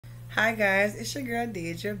Hi guys, it's your girl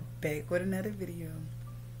Deidre back with another video.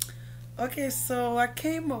 Okay, so I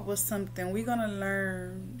came up with something. We're gonna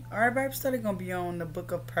learn. Our Bible study gonna be on the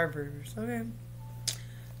book of Proverbs. Okay,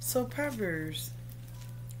 so Proverbs.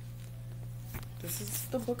 This is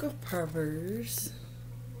the book of Proverbs.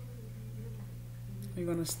 We're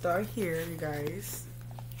gonna start here, you guys,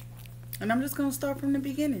 and I'm just gonna start from the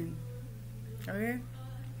beginning. Okay.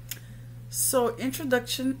 So,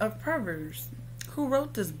 introduction of Proverbs. Who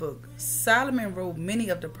wrote this book? Solomon wrote many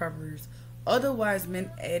of the Proverbs. Other wise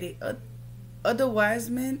men added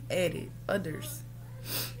others.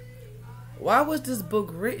 Why was this book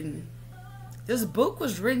written? This book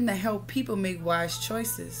was written to help people make wise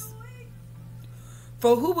choices.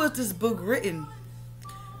 For who was this book written?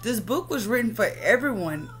 This book was written for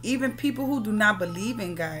everyone. Even people who do not believe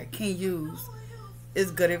in God can use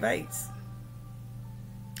its good advice.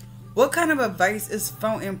 What kind of advice is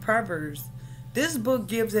found in Proverbs? This book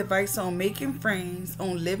gives advice on making friends,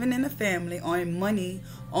 on living in a family, on money,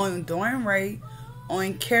 on doing right,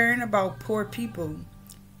 on caring about poor people,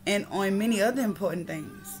 and on many other important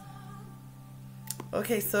things.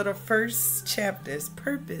 Okay, so the first chapter is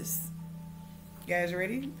purpose. You guys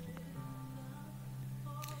ready?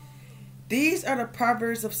 These are the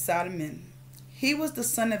Proverbs of Solomon. He was the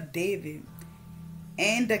son of David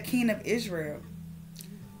and the king of Israel.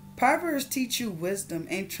 Proverbs teach you wisdom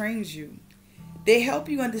and trains you. They help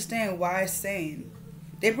you understand wise saying.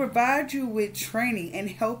 They provide you with training and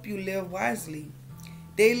help you live wisely.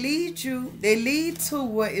 They lead to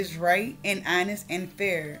what is right and honest and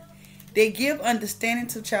fair. They give understanding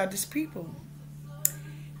to childish people.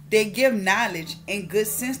 They give knowledge and good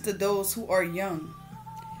sense to those who are young.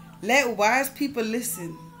 Let wise people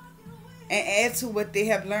listen and add to what they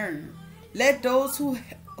have learned. Let those who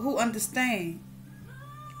understand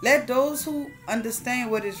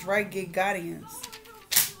what is right get guidance.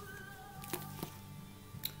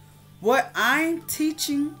 What I'm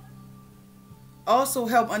teaching also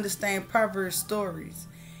help understand Proverbs stories.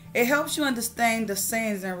 It helps you understand the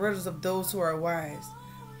sayings and riddles of those who are wise.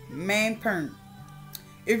 Main point.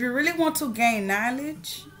 If you really want to gain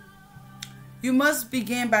knowledge, you must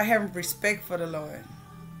begin by having respect for the Lord.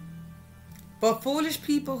 But foolish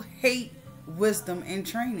people hate wisdom and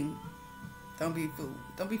training. Don't be fooled.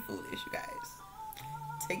 Don't be foolish, you guys.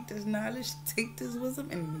 Take this knowledge, take this wisdom,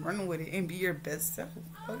 and run with it and be your best self.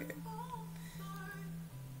 Okay.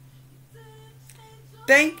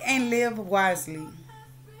 Think and live wisely.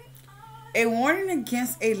 A warning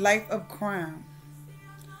against a life of crime.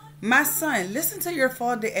 My son, listen to your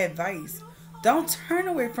father's advice. Don't turn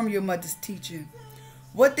away from your mother's teaching.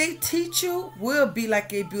 What they teach you will be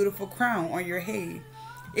like a beautiful crown on your head.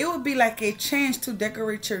 It will be like a chain to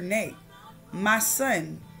decorate your neck. My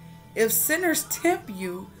son, if sinners tempt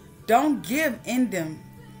you, don't give into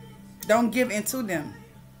them.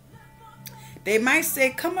 They might say,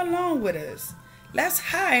 come along with us. Let's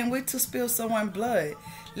hide and wait to spill someone's blood.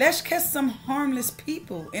 Let's catch some harmless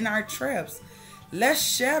people in our traps. Let's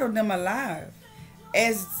shadow them alive,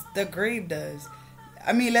 as the grave does.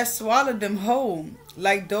 Let's swallow them whole,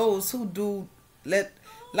 like those who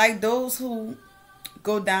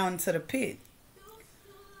go down to the pit.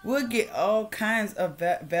 We'll get all kinds of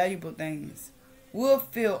valuable things. We'll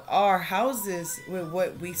fill our houses with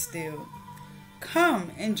what we steal. Come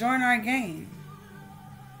and join our game.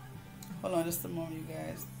 Hold on just a moment, you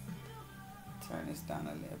guys. Turn this down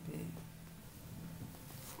a little bit.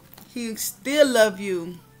 He still love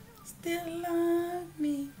you. Still love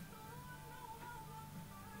me.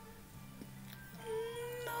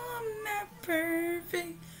 No, I'm not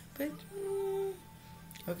perfect, but you.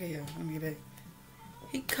 Okay, y'all, let me get back.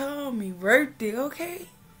 He called me worthy, okay?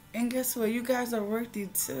 And guess what? You guys are worthy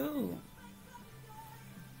too.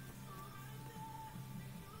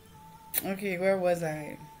 Okay, where was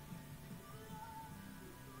I?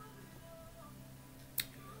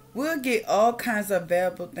 We'll get all kinds of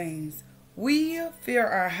valuable things. We'll fill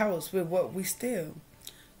our house with what we steal.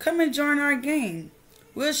 Come and join our gang.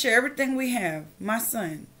 We'll share everything we have. My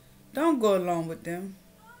son, don't go along with them.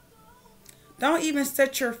 Don't even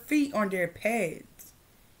set your feet on their paths.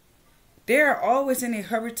 They are always in a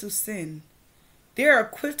hurry to sin. They are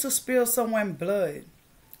quick to spill someone's blood.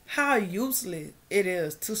 How useless it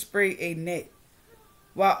is to spray a net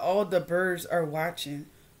while all the birds are watching.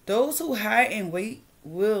 Those who hide and wait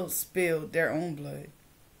will spill their own blood.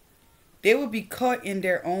 They will be caught in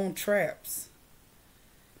their own traps.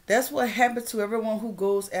 That's what happens to everyone who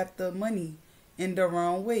goes after money in the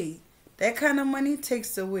wrong way. That kind of money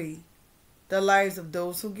takes away the lives of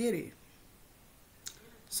those who get it.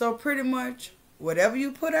 So pretty much, whatever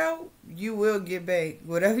you put out, you will get back.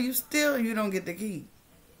 Whatever you steal, you don't get to keep.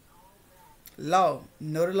 Law.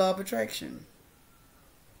 Know the law of attraction.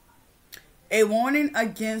 A warning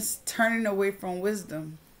against turning away from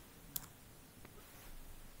wisdom.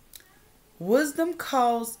 Wisdom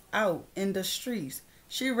calls out in the streets.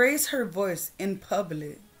 She raised her voice in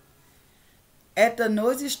public. At the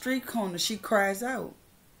noisy street corner, she cries out.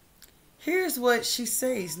 Here's what she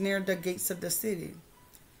says near the gates of the city.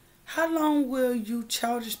 How long will you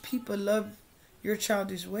childish people love your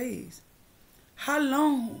childish ways? How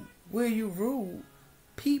long will you rule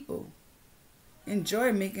people?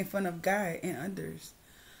 Enjoy making fun of God and others.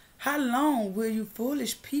 How long will you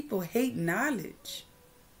foolish people hate knowledge?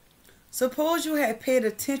 Suppose you had paid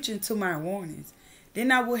attention to my warnings,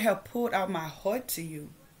 then I would have poured out my heart to you.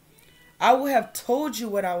 I would have told you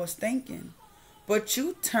what I was thinking, but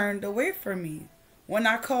you turned away from me. When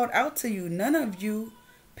I called out to you, none of you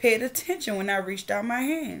paid attention when I reached out my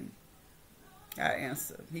hand. I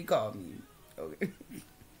answered. He called me. Okay.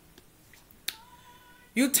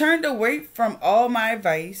 You turned away from all my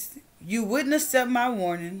advice. You wouldn't accept my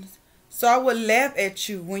warnings. So I would laugh at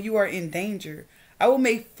you when you are in danger. I will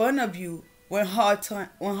make fun of you when hard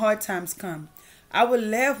times come. I will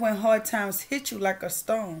laugh when hard times hit you like a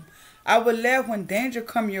storm. I will laugh when danger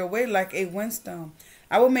come your way like a windstorm.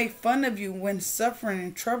 I will make fun of you when suffering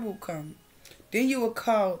and trouble come. Then you will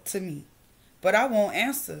call to me, but I won't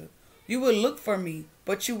answer. You will look for me,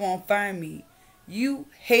 but you won't find me. You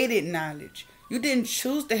hated knowledge. You didn't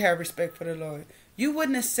choose to have respect for the Lord. You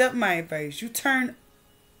wouldn't accept my advice. You turned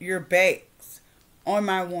your backs on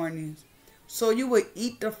my warnings. So you would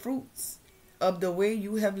eat the fruits of the way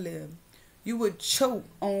you have lived. You would choke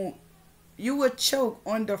on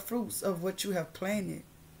the fruits of what you have planted.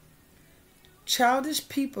 Childish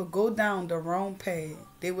people go down the wrong path.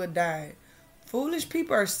 They will die. Foolish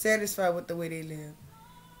people are satisfied with the way they live.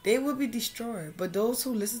 They will be destroyed. But those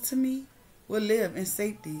who listen to me will live in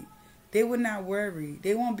safety. They will not worry.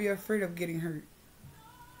 They won't be afraid of getting hurt.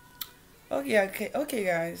 Okay,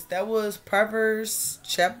 guys. That was Proverbs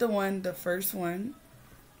chapter 1, the first one.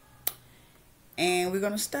 And we're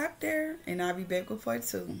going to stop there. And I'll be back with part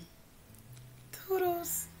 2.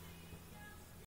 Toodles.